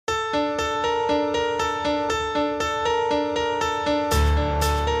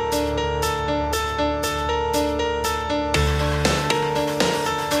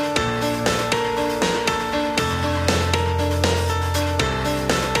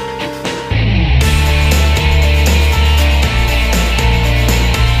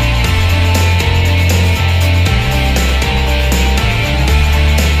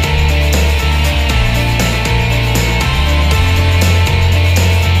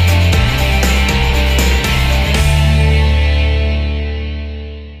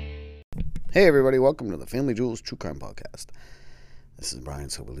Hey everybody, welcome to the Family Jewels True Crime Podcast. This is Brian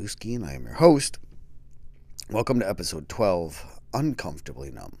Sobolewski and I am your host. Welcome to episode 12,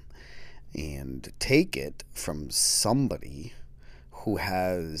 Uncomfortably Numb. And take it from somebody who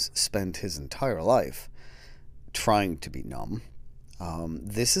has spent his entire life trying to be numb.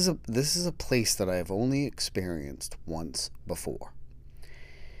 This is a place that I have only experienced once before.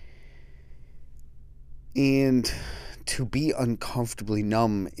 And to be uncomfortably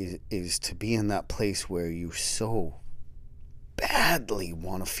numb is to be in that place where you so badly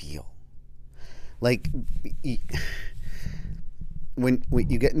want to feel. Like, when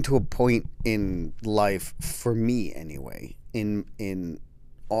you get into a point in life, for me anyway, in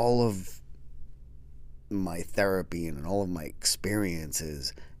all of my therapy and in all of my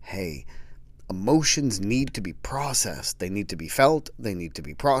experiences, hey, emotions need to be processed. They need to be felt. They need to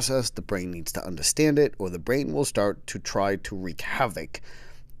be processed. The brain needs to understand it, or the brain will start to try to wreak havoc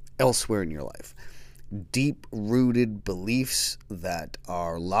elsewhere in your life. Deep-rooted beliefs that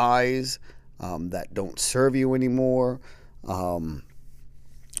are lies, that don't serve you anymore,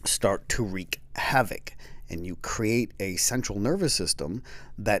 start to wreak havoc. And you create a central nervous system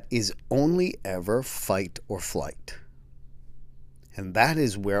that is only ever fight or flight. And that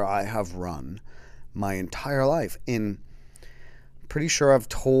is where I have run my entire life. And I'm pretty sure I've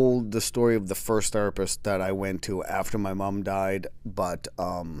told the story of the first therapist that I went to after my mom died. But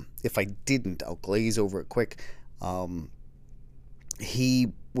if I didn't, I'll glaze over it quick.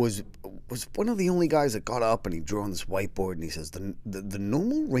 He was one of the only guys that got up and he drew on this whiteboard and he says the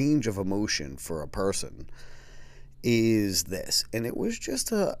normal range of emotion for a person is this. And it was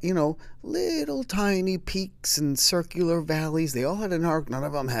just little tiny peaks and circular valleys. They all had an arc. None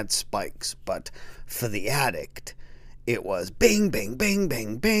of them had spikes. But for the addict, it was bang, bang, bang,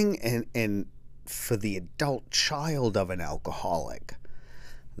 bang, bang. And for the adult child of an alcoholic,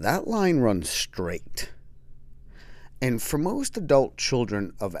 that line runs straight. And for most adult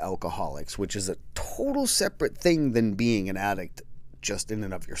children of alcoholics, which is a total separate thing than being an addict just in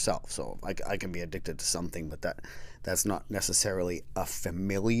and of yourself. So I can be addicted to something, but that's not necessarily a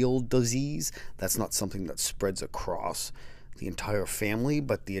familial disease. That's not something that spreads across the entire family.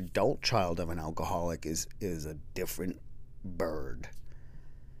 But the adult child of an alcoholic is a different bird.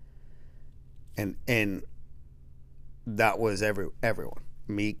 And that was everyone.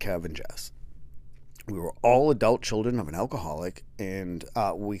 Me, Kev, and Jess. We were all adult children of an alcoholic, and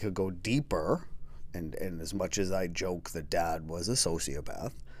we could go deeper. And as much as I joke that Dad was a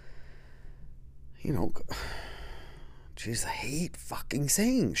sociopath, geez, I hate fucking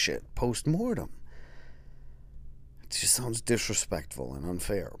saying shit post-mortem. It just sounds disrespectful and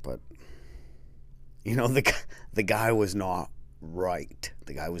unfair, but, the guy was not right.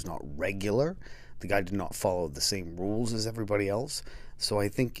 The guy was not regular. The guy did not follow the same rules as everybody else. So I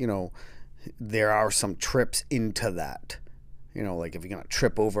think, there are some trips into that. Like if you're going to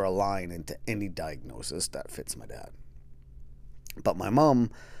trip over a line into any diagnosis, that fits my dad. But my mom,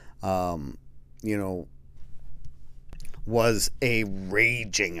 was a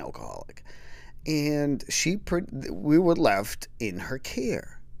raging alcoholic. And we were left in her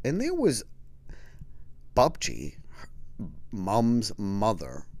care. And there was Bubji, Mom's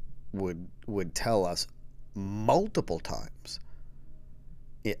mother, would tell us multiple times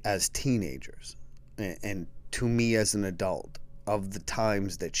as teenagers and to me as an adult of the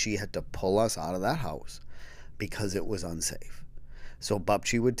times that she had to pull us out of that house because it was unsafe. So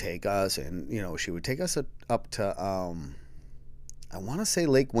Bubji would take us and, she would take us up to, I want to say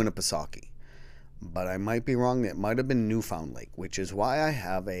Lake Winnipesaukee, but I might be wrong. It might have been Newfound Lake, which is why I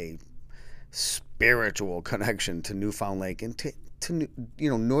have a spiritual connection to Newfound Lake and to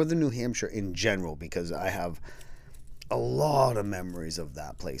northern New Hampshire in general, because I have a lot of memories of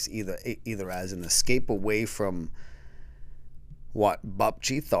that place, either as an escape away from what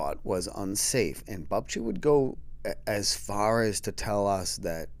Bubji thought was unsafe. And Bubji would go as far as to tell us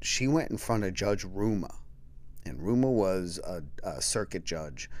that she went in front of Judge Ruma. And Ruma was a circuit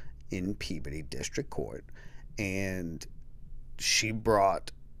judge in Peabody District Court. And she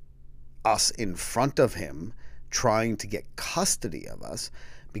brought us in front of him trying to get custody of us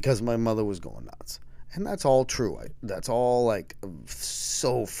because my mother was going nuts. And that's all true. That's all like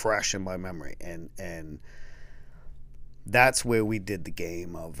so fresh in my memory. And that's where we did the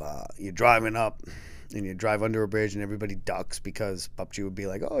game of you're driving up and you drive under a bridge and everybody ducks because Bubji would be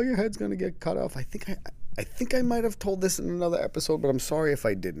like, oh, your head's going to get cut off. I think I might have told this in another episode, but I'm sorry if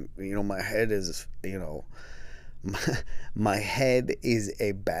I didn't. My head is, my head is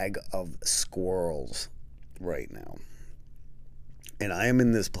a bag of squirrels right now. And I am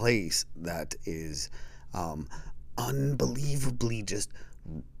in this place that is unbelievably just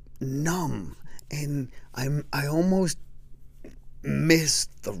numb, and I almost miss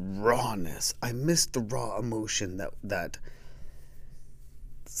the rawness. I miss the raw emotion that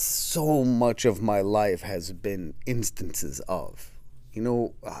so much of my life has been instances of. You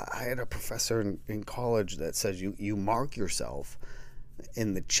know, I had a professor in college that says you mark yourself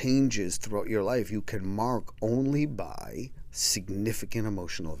in the changes throughout your life. You can mark only by significant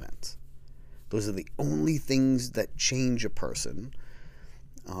emotional events. Those are the only things that change a person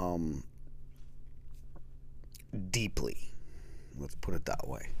deeply. Let's put it that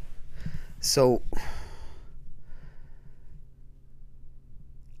way. So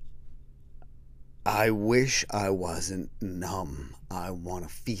I wish I wasn't numb. I want to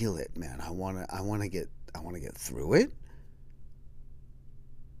feel it, man. I want to get through it.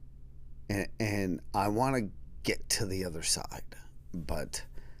 And I want to get to the other side. But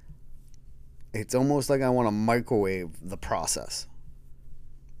it's almost like I want to microwave the process.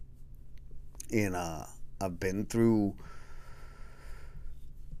 And I've been through,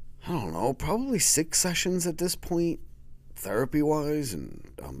 I don't know, probably 6 sessions at this point, therapy-wise, and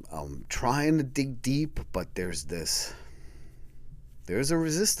I'm trying to dig deep, but there's a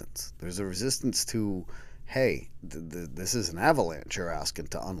resistance. There's a resistance to, hey, this is an avalanche you're asking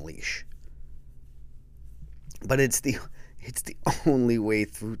to unleash. But it's the only way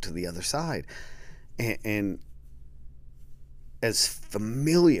through to the other side. And as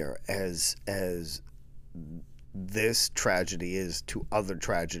familiar as this tragedy is to other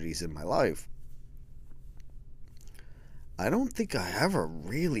tragedies in my life, I don't think I ever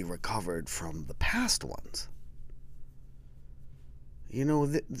really recovered from the past ones. You know,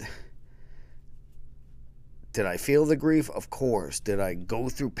 did I feel the grief? Of course. Did I go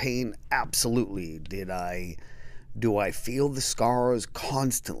through pain? Absolutely. Do I feel the scars?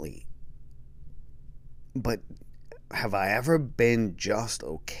 Constantly. But have I ever been just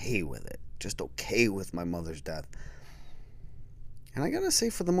okay with it? Just okay with my mother's death? And I gotta say,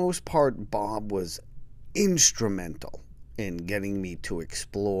 for the most part, Bob was instrumental in getting me to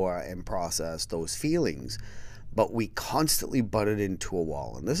explore and process those feelings. But we constantly butted into a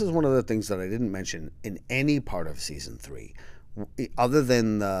wall. And this is one of the things that I didn't mention in any part of season 3, other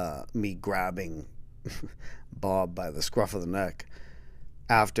than me grabbing Bob by the scruff of the neck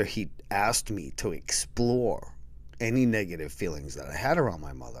after he asked me to explore any negative feelings that I had around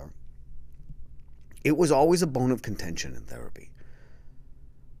my mother. It was always a bone of contention in therapy.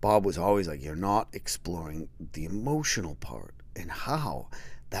 Bob was always like, you're not exploring the emotional part. And how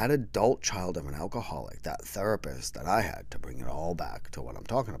that adult child of an alcoholic, that therapist that I had, to bring it all back to what I'm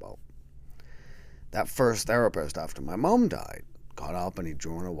talking about, that first therapist after my mom died got up and he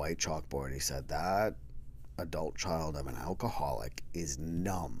drew on a white chalkboard. He said, that adult child of an alcoholic is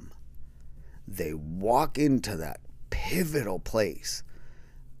numb. They walk into that pivotal place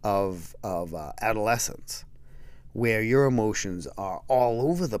of adolescence where your emotions are all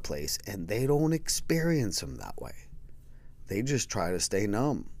over the place and they don't experience them that way. They just try to stay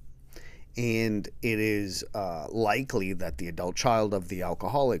numb. And it is likely that the adult child of the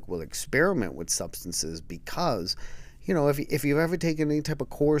alcoholic will experiment with substances because, you know, if you've ever taken any type of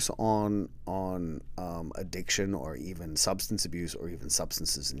course on addiction or even substance abuse or even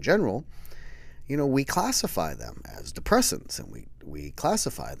substances in general, you know, we classify them as depressants and we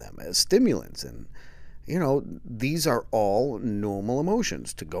classify them as stimulants. And, you know, these are all normal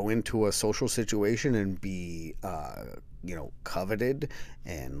emotions. To go into a social situation and be, you know, coveted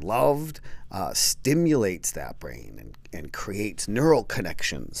and loved stimulates that brain and creates neural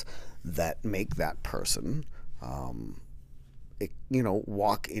connections that make that person, you know,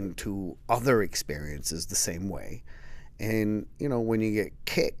 walk into other experiences the same way. And, you know, when you get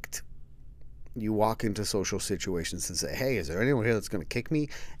kicked, you walk into social situations and say, hey, is there anyone here that's going to kick me?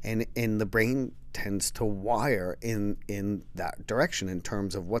 And the brain tends to wire in that direction in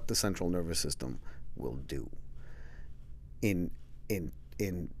terms of what the central nervous system will do in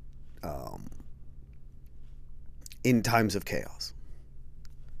times of chaos.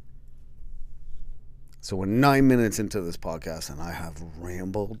 So we're 9 minutes into this podcast and I have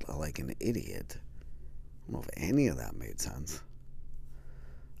rambled like an idiot. I don't know if any of that made sense.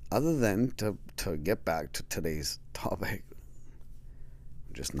 Other than to get back to today's topic,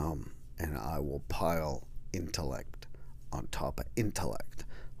 I'm just numb, and I will pile intellect on top of intellect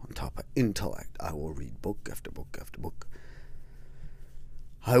on top of intellect. I will read book after book after book.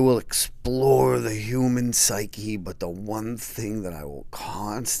 I will explore the human psyche, but the one thing that I will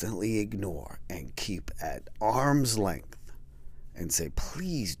constantly ignore and keep at arm's length and say,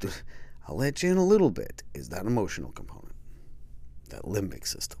 please, I'll let you in a little bit, is that emotional component. That limbic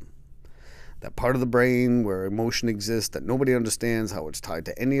system, that part of the brain where emotion exists that nobody understands how it's tied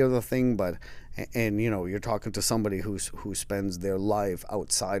to any other thing. But and you're talking to somebody who spends their life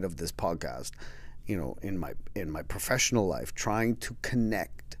outside of this podcast, in my professional life, trying to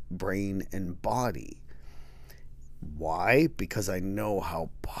connect brain and body. Why? Because I know how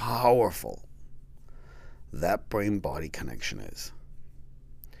powerful that brain body connection is.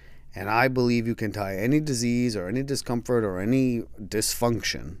 And I believe you can tie any disease or any discomfort or any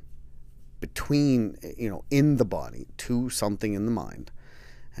dysfunction between, in the body to something in the mind,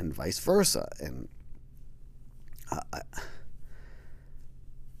 and vice versa. And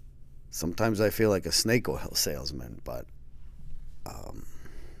sometimes I feel like a snake oil salesman, but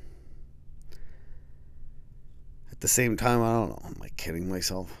at the same time, I don't know. Am I kidding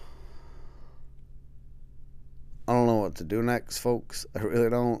myself? I don't know what to do next, folks. I really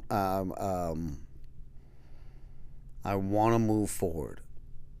don't. I want to move forward,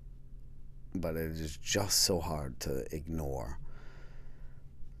 but it is just so hard to ignore,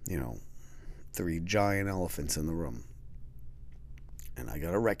 3 giant elephants in the room. And I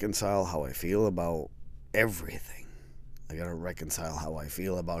got to reconcile how I feel about everything. I got to reconcile how I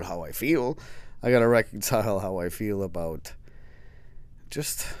feel about how I feel. I got to reconcile how I feel about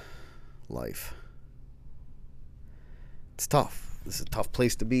just life. It's tough. This is a tough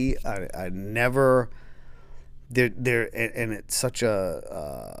place to be. I never... and it's such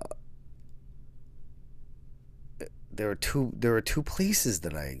a... There are two places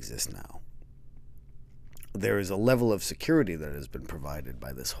that I exist now. There is a level of security that has been provided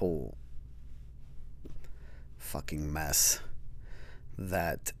by this whole fucking mess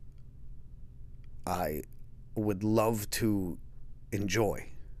that I would love to enjoy.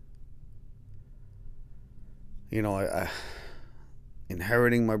 I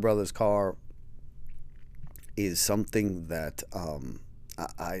inheriting my brother's car is something that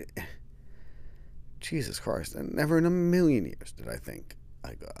Jesus Christ, and never in a million years did I think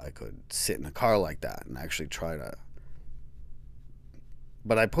I could sit in a car like that and actually try to.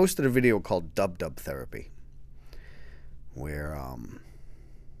 But I posted a video called Dub Dub Therapy, where I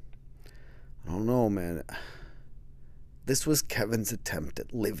don't know, man. This was Kevin's attempt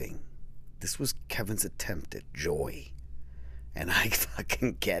at living. This was Kevin's attempt at joy, and I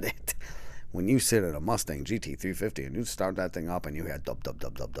fucking get it. When you sit in a Mustang GT350 and you start that thing up and you hear dub dub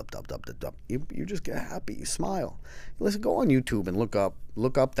dub dub dub dub dub dub dub, you just get happy. You smile. Listen, go on YouTube and look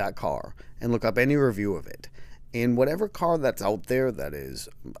up that car and look up any review of it. And whatever car that's out there that is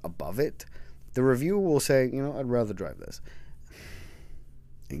above it, the review will say, I'd rather drive this.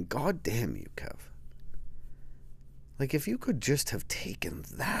 And God damn you, Kev. Like, if you could just have taken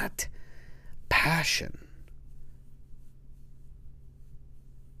that passion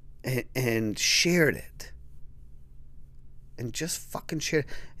and shared it, and just fucking shared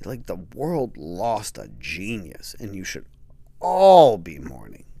it, like the world lost a genius, and you should all be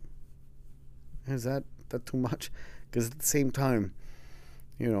mourning. Is that too much? Because at the same time,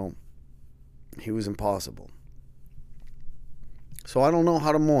 he was impossible. So I don't know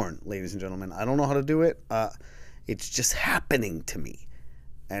how to mourn, ladies and gentlemen. I don't know how to do it. It's just happening to me,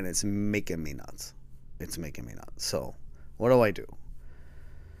 and it's making me nuts. It's making me nuts. So what do?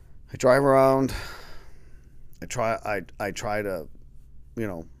 I drive around. I try to, I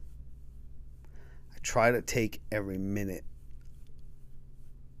try to take every minute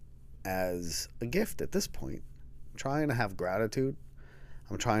as a gift at this point. I'm trying to have gratitude.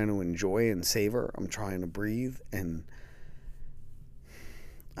 I'm trying to enjoy and savor. I'm trying to breathe, and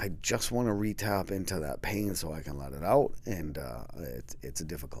I just want to re-tap into that pain so I can let it out, and it's a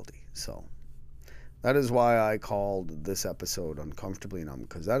difficulty. So that is why I called this episode Uncomfortably Numb,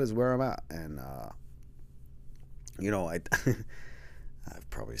 because that is where I'm at. And, I've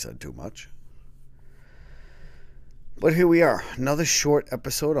probably said too much. But here we are. Another short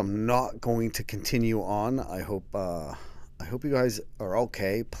episode. I'm not going to continue on. I hope you guys are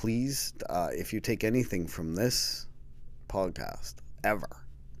okay. Please, if you take anything from this podcast, ever,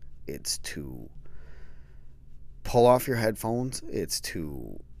 it's to pull off your headphones. It's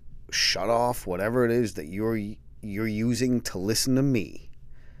to shut off whatever it is that you're using to listen to me,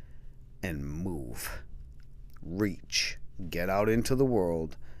 and move, reach, get out into the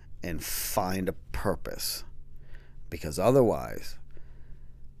world and find a purpose, because otherwise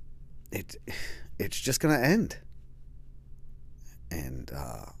it's just gonna end, and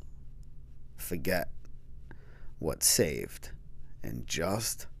forget what's saved and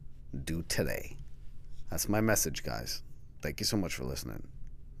just do today. That's my message, guys. Thank you so much for listening.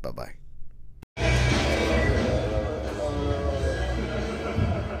 Bye-bye.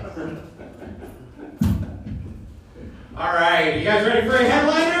 All right, you guys ready for a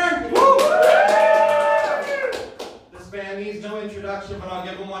headliner? Woo!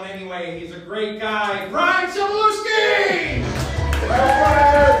 guy. He's a great guy. Brian Cebulski!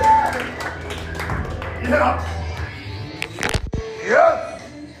 Yeah. Yeah.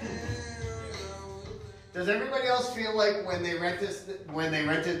 Does everybody else feel like when they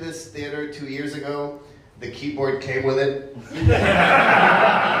rented this theater 2 years ago, the keyboard came with it?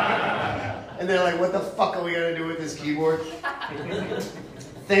 And they're like, what the fuck are we gonna do with this keyboard?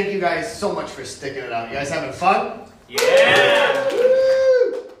 Thank you guys so much for sticking it out. You guys having fun? Yeah!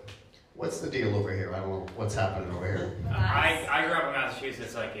 Woo! What's the deal over here? I don't know what's happening over here. I grew up in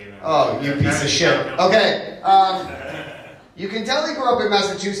Massachusetts like you. Oh, you piece of shit. Okay. You can tell he grew up in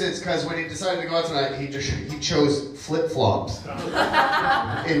Massachusetts because when he decided to go out tonight, he chose flip-flops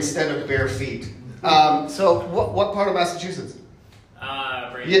instead of bare feet. So what part of Massachusetts?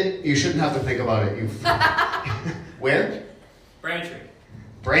 Braintree. You shouldn't have to think about it. Where? Braintree.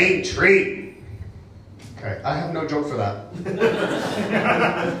 Braintree. Okay, I have no joke for that.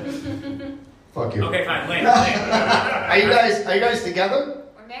 Fuck you. Okay, fine. Later. Are you guys together?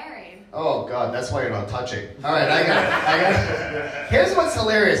 We're married. Oh God, that's why you're not touching. All right, I got it. Here's what's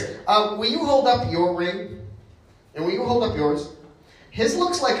hilarious. Will you hold up your ring? And will you hold up yours? His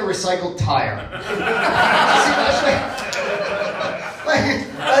looks like a recycled tire.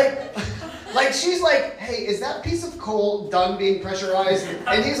 Like she's like, hey, is that piece of coal done being pressurized?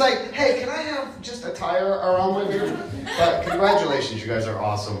 And he's like, hey, can I have just a tire around my beard? But congratulations, you guys are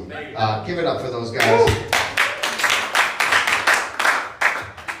awesome. Give it up for those guys.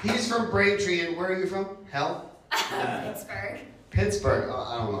 He's from Braintree, and where are you from? Hell? Pittsburgh. Pittsburgh. Oh,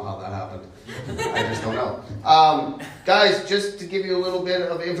 I don't know how that happened. I just don't know. Guys, just to give you a little bit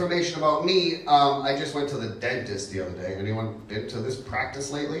of information about me, I just went to the dentist the other day. Anyone been to this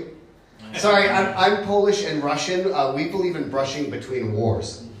practice lately? Sorry, I'm Polish and Russian. We believe in brushing between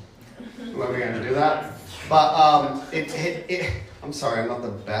wars. When are we going to do that? But I'm sorry, I'm not the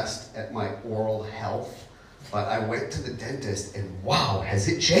best at my oral health, but I went to the dentist and wow, has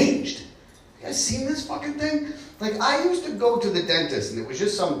it changed? You guys seen this fucking thing? Like, I used to go to the dentist and it was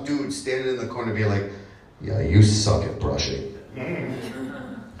just some dude standing in the corner being like, yeah, you suck at brushing.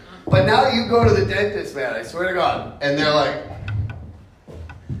 But now you go to the dentist, man, I swear to God, and they're like,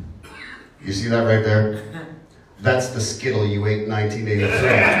 you see that right there? That's the Skittle you ate in 1983.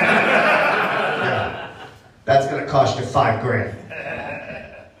 Yeah. That's gonna cost you $5,000.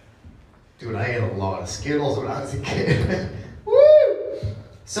 Dude, I ate a lot of Skittles when I was a kid. Woo!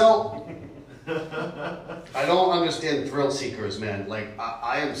 So, I don't understand thrill seekers, man. Like,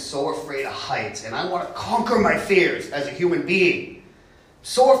 I am so afraid of heights, and I want to conquer my fears as a human being.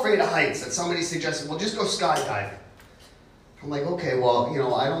 So afraid of heights that somebody suggested, well, just go skydiving. I'm like, okay, well, you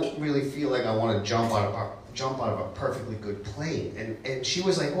know, I don't really feel like I want to jump out of a perfectly good plane. And she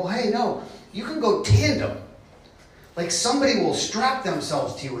was like, well, hey, no, you can go tandem. Like, somebody will strap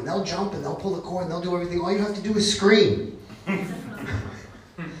themselves to you, and they'll jump, and they'll pull the cord, and they'll do everything. All you have to do is scream.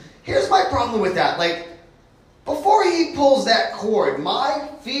 Here's my problem with that. Like, before he pulls that cord, my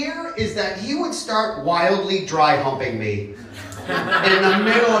fear is that he would start wildly dry humping me in the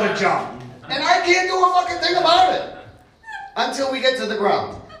middle of a jump. And I can't do a fucking thing about it until we get to the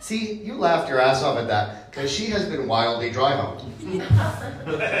ground. See, you laughed your ass off at that because she has been wildly dry humped.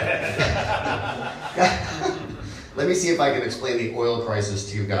 Let me see if I can explain the oil crisis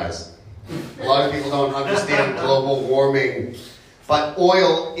to you guys. A lot of people don't understand global warming. But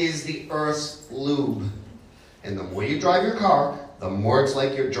oil is the Earth's lube. And the more you drive your car, the more it's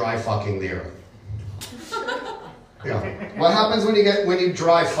like you're dry fucking the Earth. Yeah. What happens when you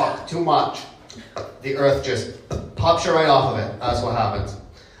dry fuck too much? The Earth just pops you right off of it. That's what happens.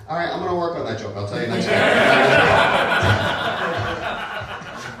 All right, I'm going to work on that joke. I'll tell you next week.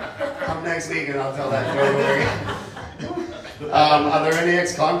 Come next week and I'll tell that joke over again. Are there any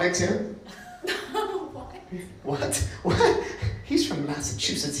ex-convicts here? What? He's from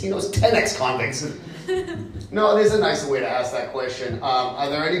Massachusetts. He knows 10 ex-convicts. No, there's a nicer way to ask that question. Are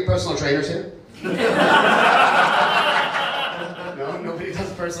there any personal trainers here? No? Nobody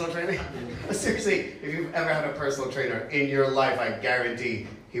does personal training? Seriously, if you've ever had a personal trainer in your life, I guarantee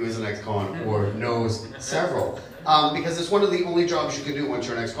he was an ex-con or knows several. Because it's one of the only jobs you can do once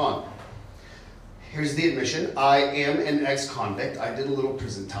you're an ex-con. Here's the admission. I am an ex-convict. I did a little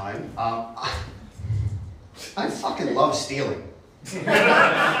prison time. I fucking love stealing.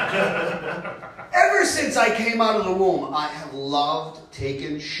 Ever since I came out of the womb, I have loved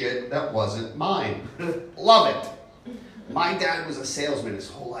taking shit that wasn't mine. Love it. My dad was a salesman his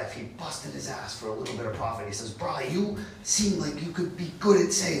whole life. He busted his ass for a little bit of profit. He says, "Bri, you seem like you could be good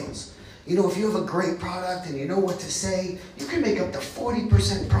at sales. You know, if you have a great product and you know what to say, you can make up to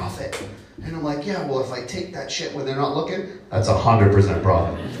 40% profit." And And I'm like, yeah, well, if I take that shit when they're not looking, that's 100%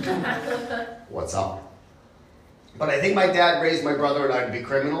 profit. What's up? But I think my dad raised my brother and I to be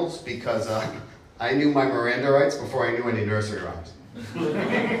criminals because I knew my Miranda rights before I knew any nursery rhymes.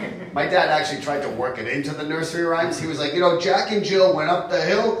 My dad actually tried to work it into the nursery rhymes. He was like, Jack and Jill went up the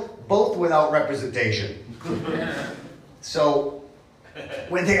hill, both without representation. So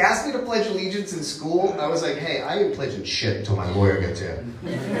when they asked me to pledge allegiance in school, I was like, hey, I ain't pledging shit until my lawyer gets here.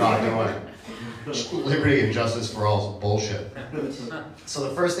 Not doing it. Liberty and justice for all is bullshit. So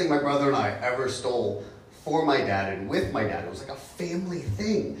the first thing my brother and I ever stole for my dad and with my dad, it was like a family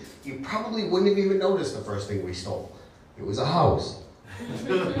thing. You probably wouldn't have even noticed the first thing we stole. It was a house.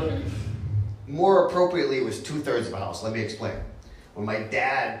 More appropriately, it was 2/3 of a house. Let me explain. When my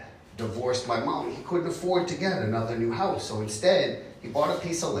dad divorced my mom, he couldn't afford to get another new house. So instead, he bought a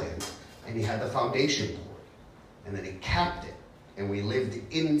piece of land and he had the foundation poured. And then he capped it. And we lived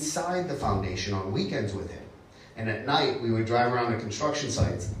inside the foundation on weekends with him. And at night, we would drive around to construction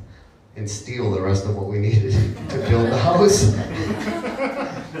sites and steal the rest of what we needed to build the house.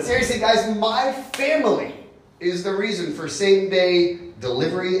 Seriously, guys, my family is the reason for same-day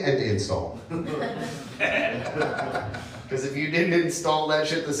delivery and install. Because if you didn't install that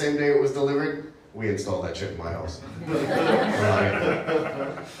shit the same day it was delivered, we installed that shit in my house.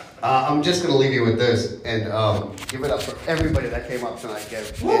 I'm just going to leave you with this and give it up for everybody that came up tonight.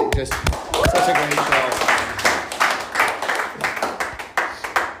 Just such a great show.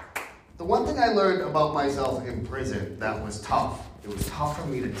 The one thing I learned about myself in prison that was tough, it was tough for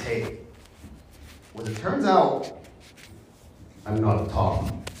me to take. Well, it turns out I'm not a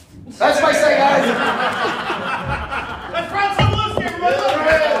top. That's my say, guys.